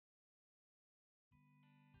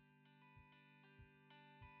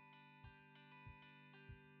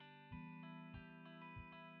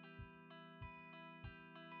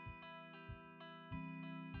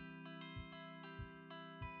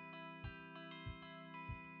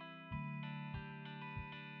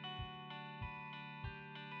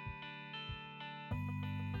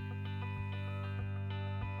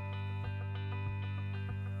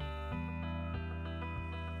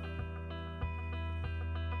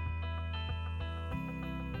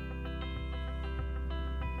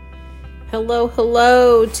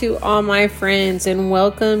Hello to all my friends, and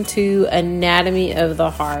welcome to Anatomy of the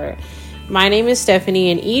Heart. My name is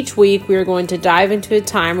Stephanie, and each week we are going to dive into a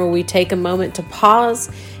time where we take a moment to pause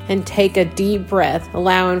and take a deep breath,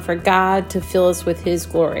 allowing for God to fill us with His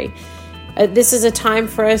glory. This is a time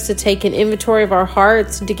for us to take an inventory of our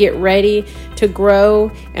hearts, to get ready to grow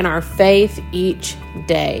in our faith each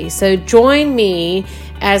day. So join me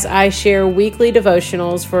as I share weekly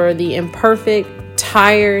devotionals for the imperfect,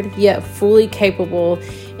 tired, yet fully capable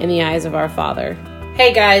in the eyes of our Father.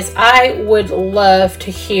 Hey guys, I would love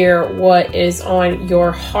to hear what is on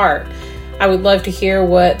your heart. I would love to hear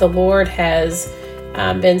what the Lord has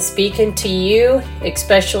been speaking to you,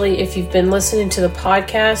 especially if you've been listening to the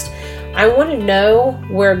podcast. I want to know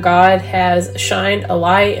where God has shined a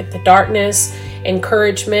light in the darkness,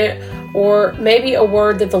 encouragement, or maybe a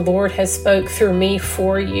word that the Lord has spoke through me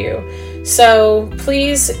for you. So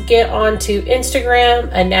please get onto Instagram,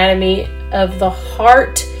 Anatomy of the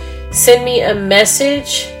Heart. Send me a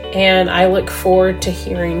message, and I look forward to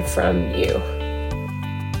hearing from you.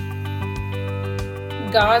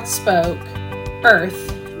 God spoke,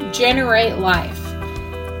 "Earth, generate life,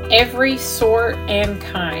 every sort and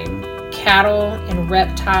kind, cattle and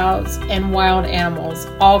reptiles and wild animals,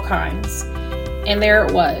 all kinds." And there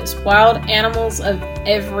it was, wild animals of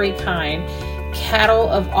every kind, cattle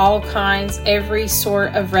of all kinds, every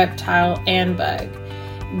sort of reptile and bug.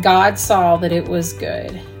 God saw that it was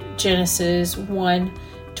good. Genesis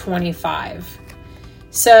 1:25.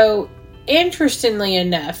 So, interestingly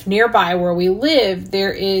enough, nearby where we live,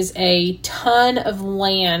 there is a ton of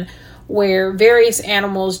land where various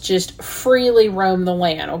animals just freely roam the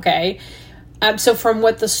land, okay? So from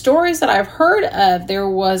what the stories that I've heard of, there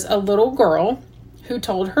was a little girl who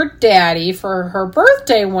told her daddy for her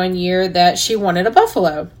birthday one year that she wanted a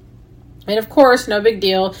buffalo. And of course, no big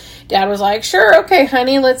deal. Dad was like, "Sure, okay,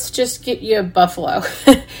 honey, let's just get you a buffalo."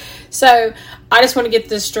 So I just want to get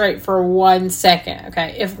this straight for 1 second,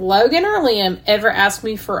 okay? If Logan or Liam ever ask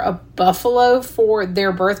me for a buffalo for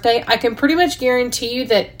their birthday, I can pretty much guarantee you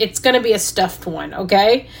that it's going to be a stuffed one,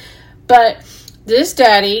 okay? But this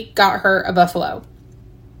daddy got her a buffalo.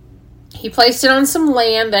 He placed it on some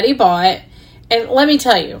land that he bought. And let me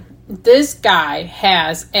tell you, this guy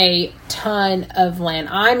has a ton of land.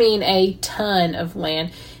 I mean a ton of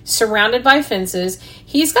land, surrounded by fences.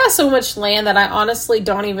 He's got so much land that I honestly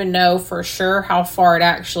don't even know for sure how far it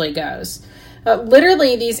actually goes.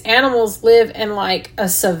 Literally, these animals live in like a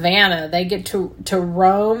savanna. They get to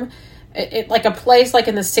roam, like a place like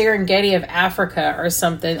in the Serengeti of Africa or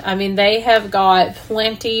something. I mean, they have got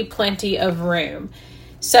plenty of room.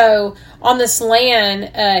 So on this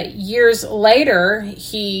land, years later,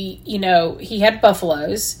 he had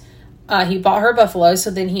buffaloes. He bought her buffaloes.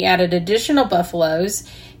 So then he added additional buffaloes,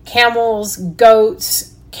 camels,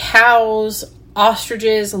 goats, cows,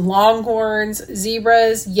 ostriches, longhorns,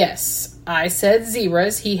 zebras. Yes, I said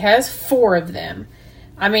zebras. He has 4 of them.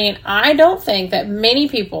 I mean, I don't think that many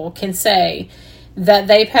people can say that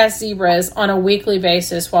they pass zebras on a weekly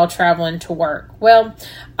basis while traveling to work. Well,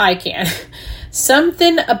 I can.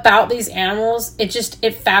 Something about these animals,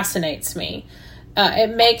 it fascinates me.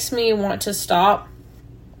 It makes me want to stop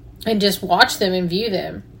and just watch them and view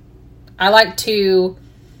them. I like to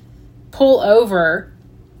pull over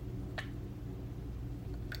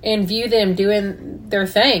and view them doing their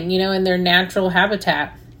thing, in their natural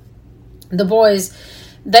habitat. The boys,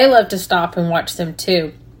 they love to stop and watch them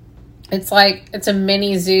too. It's like it's a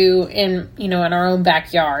mini zoo in our own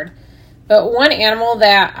backyard. But one animal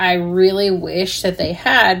that I really wish that they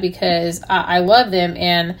had, because I love them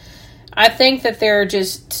and I think that they're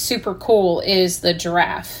just super cool, is the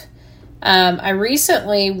giraffe. I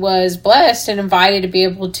recently was blessed and invited to be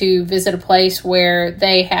able to visit a place where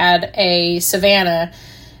they had a savanna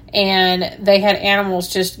and they had animals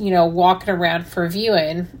just, walking around for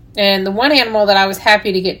viewing. And the one animal that I was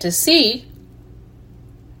happy to get to see,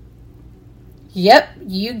 yep,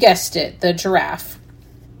 you guessed it, the giraffe.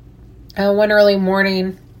 One early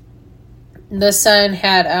morning, the sun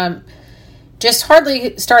had just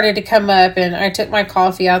hardly started to come up, and I took my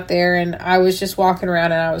coffee out there, and I was just walking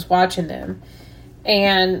around, and I was watching them.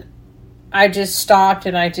 And I just stopped,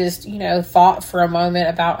 and I just, thought for a moment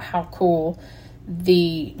about how cool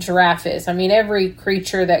the giraffe is. I mean, every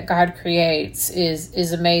creature that God creates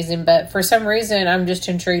is amazing, but for some reason, I'm just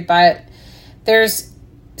intrigued by it. There's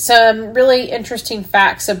some really interesting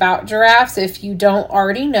facts about giraffes if you don't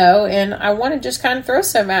already know, and I want to just kind of throw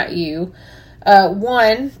some at you.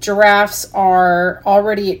 1, giraffes are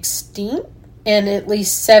already extinct in at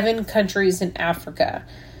least 7 countries in Africa.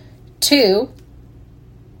 2,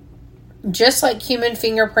 Just like human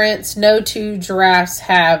fingerprints, no two giraffes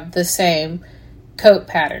have the same coat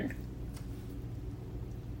pattern.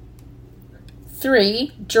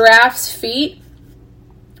 3, giraffes' feet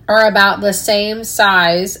are about the same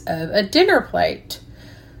size of a dinner plate.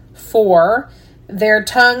 4, their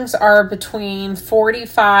tongues are between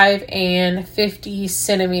 45 and 50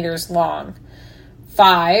 centimeters long.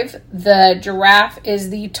 5, the giraffe is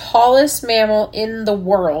the tallest mammal in the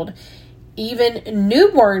world. Even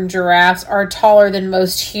newborn giraffes are taller than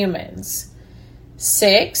most humans.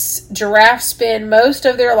 6, giraffes spend most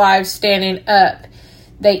of their lives standing up.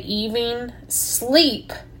 They even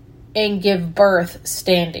sleep and give birth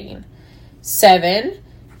standing. 7,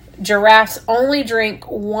 giraffes only drink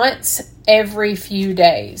once every few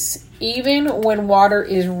days. Even when water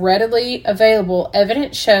is readily available,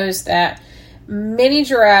 evidence shows that many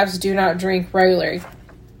giraffes do not drink regularly,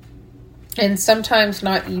 and sometimes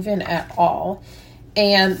not even at all.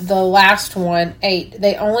 And the last one, 8,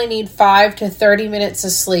 they only need 5 to 30 minutes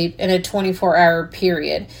of sleep in a 24-hour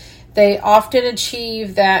period. They often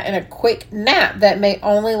achieve that in a quick nap that may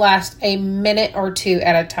only last a minute or 2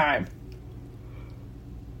 at a time.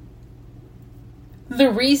 The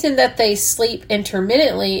reason that they sleep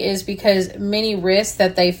intermittently is because many risks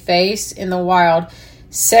that they face in the wild.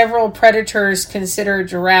 Several predators consider a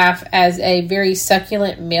giraffe as a very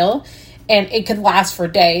succulent meal, and it could last for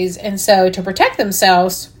days. And so to protect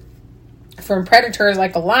themselves from predators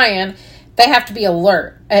like a lion, they have to be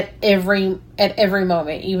alert at every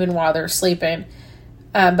moment, even while they're sleeping.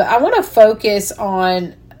 But I want to focus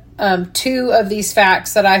on 2 of these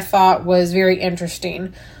facts that I thought was very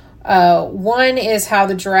interesting. One is how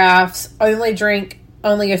the giraffes only drink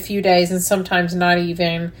only a few days and sometimes not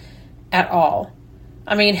even at all.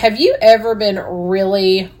 I mean, have you ever been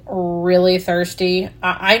really, really thirsty?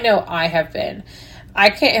 I know I have been. I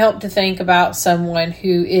can't help to think about someone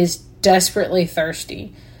who is desperately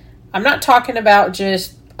thirsty. I'm not talking about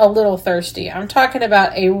just a little thirsty. I'm talking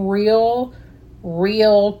about a real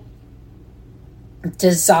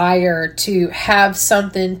desire to have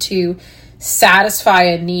something to satisfy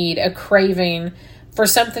a need, a craving for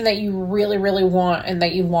something that you really, really want and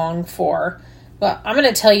that you long for. Well, I'm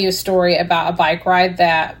going to tell you a story about a bike ride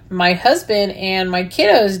that my husband and my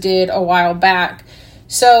kiddos did a while back.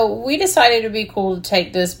 So we decided it would be cool to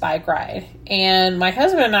take this bike ride. And my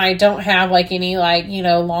husband and I don't have any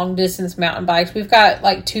long distance mountain bikes. We've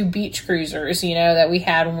got 2 beach cruisers, that we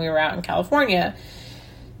had when we were out in California.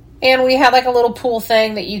 And we had a little pool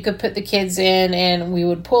thing that you could put the kids in and we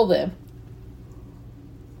would pull them.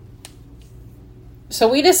 So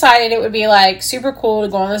we decided it would be super cool to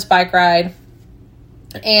go on this bike ride.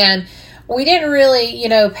 And we didn't really,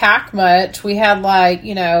 pack much. We had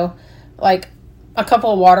a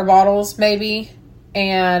couple of water bottles maybe.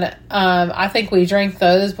 And I think we drank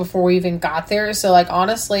those before we even got there. So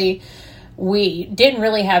honestly, we didn't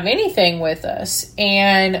really have anything with us.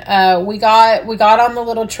 And we got on the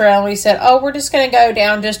little trail and we said, oh, we're just going to go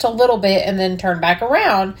down just a little bit and then turn back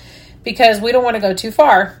around because we don't want to go too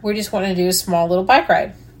far. We just want to do a small little bike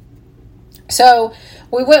ride. So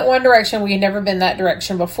we went one direction. We had never been that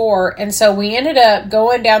direction before. And so we ended up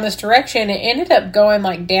going down this direction. It ended up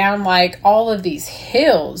going down all of these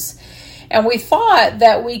hills. And we thought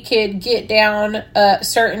that we could get down a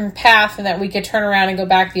certain path and that we could turn around and go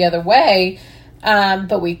back the other way.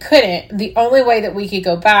 But we couldn't. The only way that we could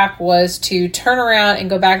go back was to turn around and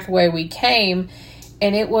go back the way we came.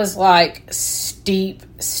 And it was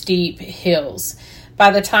steep hills. By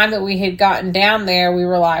the time that we had gotten down there, we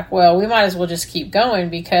were well, we might as well just keep going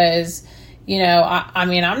because,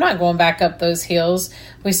 I'm not going back up those hills.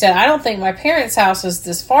 We said, I don't think my parents' house is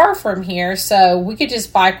this far from here, so we could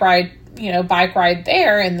just bike ride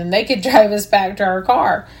there, and then they could drive us back to our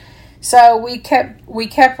car. So we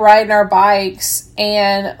kept riding our bikes,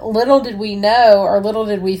 and little did we know, or little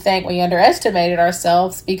did we think, we underestimated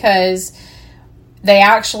ourselves because they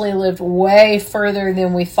actually lived way further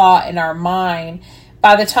than we thought in our mind.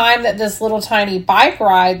 By the time that this little tiny bike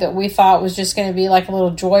ride that we thought was just going to be a little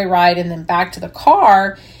joy ride and then back to the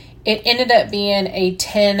car, it ended up being a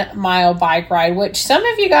 10-mile bike ride, which some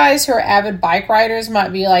of you guys who are avid bike riders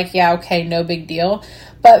might be yeah, okay, no big deal.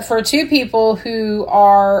 But for 2 people who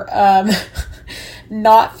are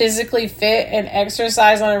not physically fit and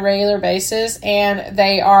exercise on a regular basis, and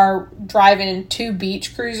they are driving 2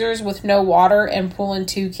 beach cruisers with no water and pulling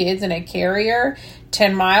 2 kids in a carrier,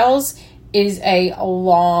 10 miles is a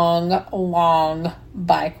long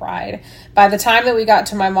bike ride. By the time that we got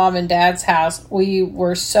to my mom and dad's house, we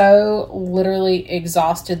were so literally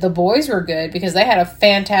exhausted. The boys were good because they had a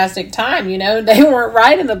fantastic time. They weren't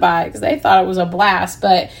riding the bikes. They thought it was a blast.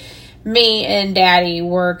 But me and Daddy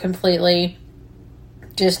were completely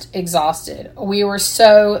just exhausted. We were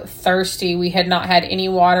so thirsty. We had not had any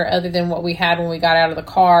water other than what we had when we got out of the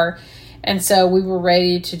car. And so we were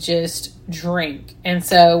ready to just drink. And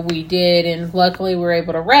so we did. And luckily we were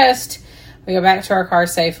able to rest. We go back to our car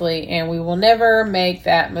safely, and we will never make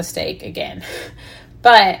that mistake again.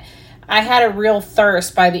 But I had a real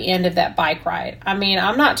thirst by the end of that bike ride. I mean,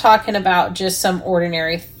 I'm not talking about just some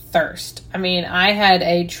ordinary thirst. I mean, I had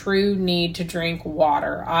a true need to drink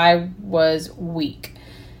water. I was weak.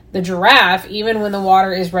 The giraffe, even when the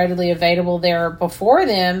water is readily available there before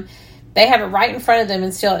them, they have it right in front of them,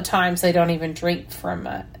 and still at times they don't even drink from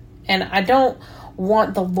it. And I don't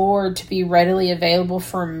want the Lord to be readily available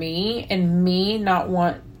for me and me not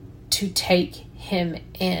want to take him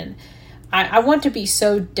in. I want to be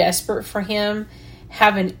so desperate for him,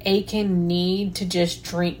 have an aching need to just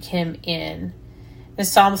drink him in. In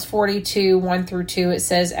Psalms 42, 1-2, it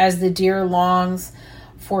says, "As the deer longs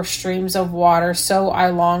for streams of water, so I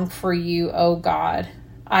long for you, O God.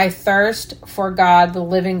 I thirst for God, the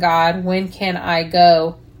living God. When can I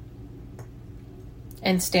go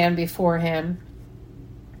and stand before him?"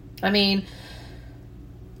 I mean,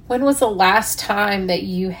 when was the last time that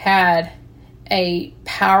you had a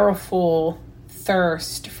powerful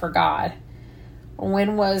thirst for God?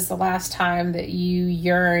 When was the last time that you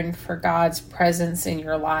yearned for God's presence in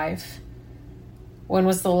your life? When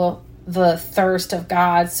was the thirst of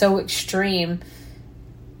God so extreme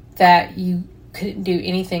that you couldn't do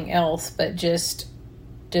anything else but just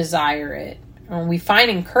desire it? And we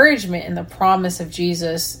find encouragement in the promise of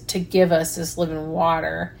Jesus to give us this living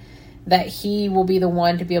water, that he will be the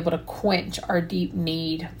one to be able to quench our deep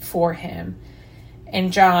need for him. In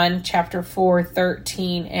John chapter 4,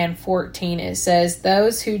 13 and 14, it says,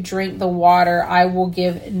 "Those who drink the water I will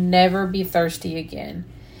give never be thirsty again.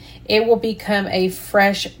 It will become a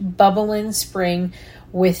fresh, bubbling spring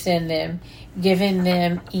within them, giving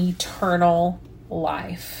them eternal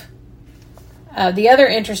life." The other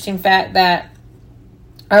interesting fact that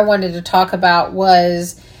I wanted to talk about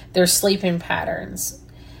was their sleeping patterns.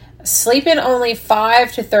 Sleeping only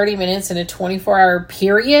 5 to 30 minutes in a 24-hour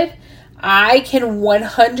period, I can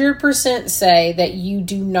 100% say that you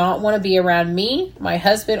do not want to be around me, my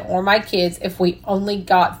husband, or my kids if we only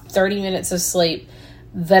got 30 minutes of sleep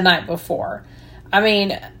the night before. I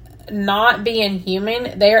mean, not being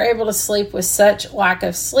human, they are able to sleep with such lack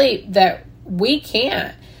of sleep that we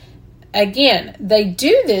can't. Again, they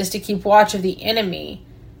do this to keep watch of the enemy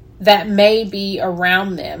that may be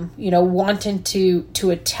around them, wanting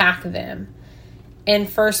to attack them. In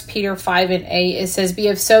 1 Peter 5 and 8, it says, "Be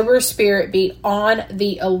of sober spirit, be on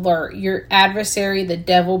the alert. Your adversary, the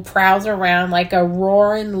devil, prowls around like a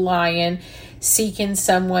roaring lion, seeking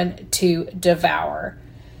someone to devour."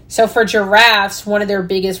 So for giraffes, one of their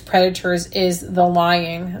biggest predators is the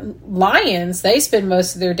lion. Lions, they spend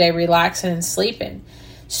most of their day relaxing and sleeping,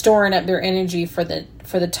 storing up their energy for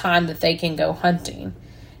the time that they can go hunting.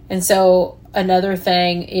 And so another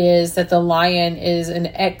thing is that the lion is an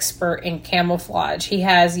expert in camouflage. He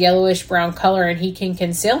has yellowish brown color, and he can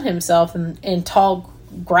conceal himself in tall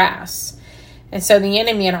grass. And so the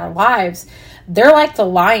enemy in our lives, they're like the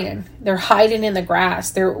lion. They're hiding in the grass.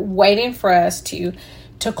 They're waiting for us to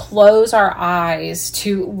close our eyes,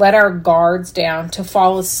 to let our guards down, to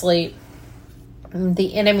fall asleep.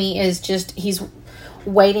 The enemy is he's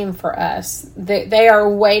waiting for us. They are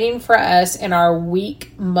waiting for us in our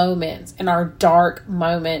weak moments, in our dark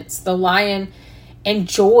moments. The lion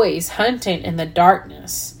enjoys hunting in the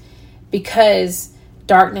darkness because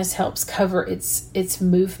darkness helps cover its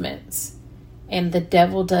movements. And the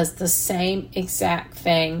devil does the same exact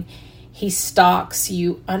thing. He stalks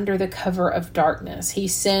you under the cover of darkness. He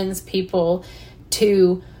sends people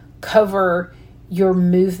to cover your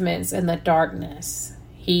movements in the darkness.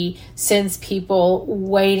 He sends people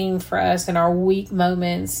waiting for us in our weak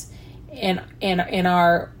moments and in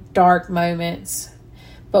our dark moments.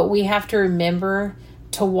 But we have to remember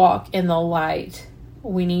to walk in the light.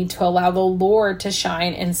 We need to allow the Lord to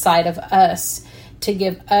shine inside of us, to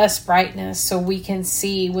give us brightness so we can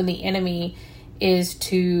see when the enemy is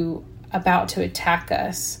about to attack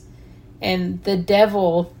us. And the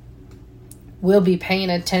devil will be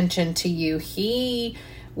paying attention to you. He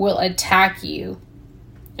will attack you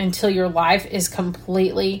until your life is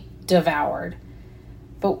completely devoured.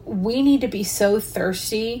 But we need to be so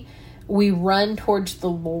thirsty, we run towards the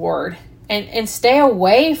Lord and stay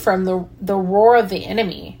away from the roar of the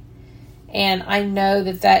enemy. And I know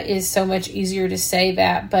that is so much easier to say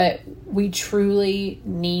that, but we truly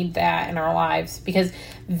need that in our lives, because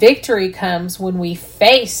victory comes when we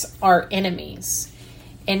face our enemies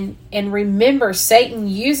And remember, Satan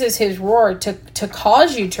uses his roar to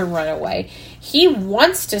cause you to run away. He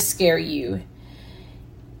wants to scare you.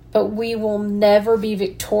 But we will never be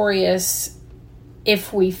victorious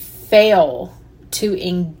if we fail to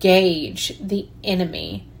engage the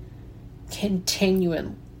enemy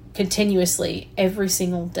continuously every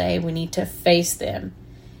single day. We need to face them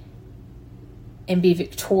and be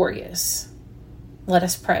victorious. Let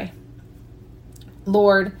us pray.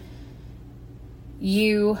 Lord,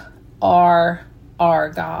 you are our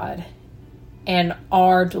God and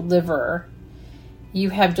our deliverer.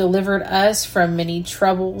 You have delivered us from many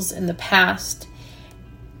troubles in the past.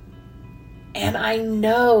 And I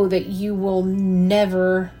know that you will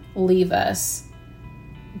never leave us.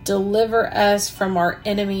 Deliver us from our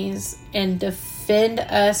enemies and defend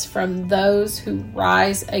us from those who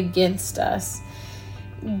rise against us.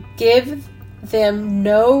 Give them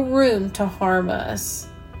no room to harm us.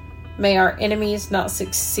 May our enemies not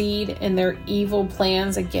succeed in their evil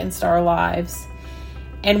plans against our lives.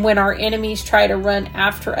 And when our enemies try to run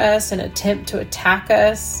after us and attempt to attack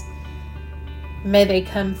us, may they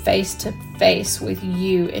come face to face with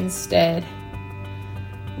you instead.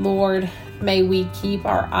 Lord, may we keep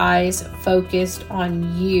our eyes focused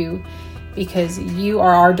on you because you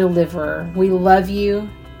are our deliverer. We love you.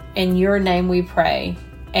 In your name we pray.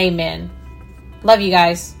 Amen. Love you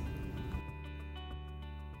guys.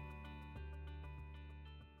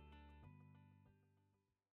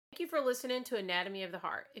 Thank you for listening to Anatomy of the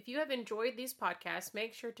Heart. If you have enjoyed these podcasts,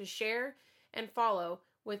 make sure to share and follow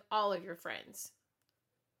with all of your friends.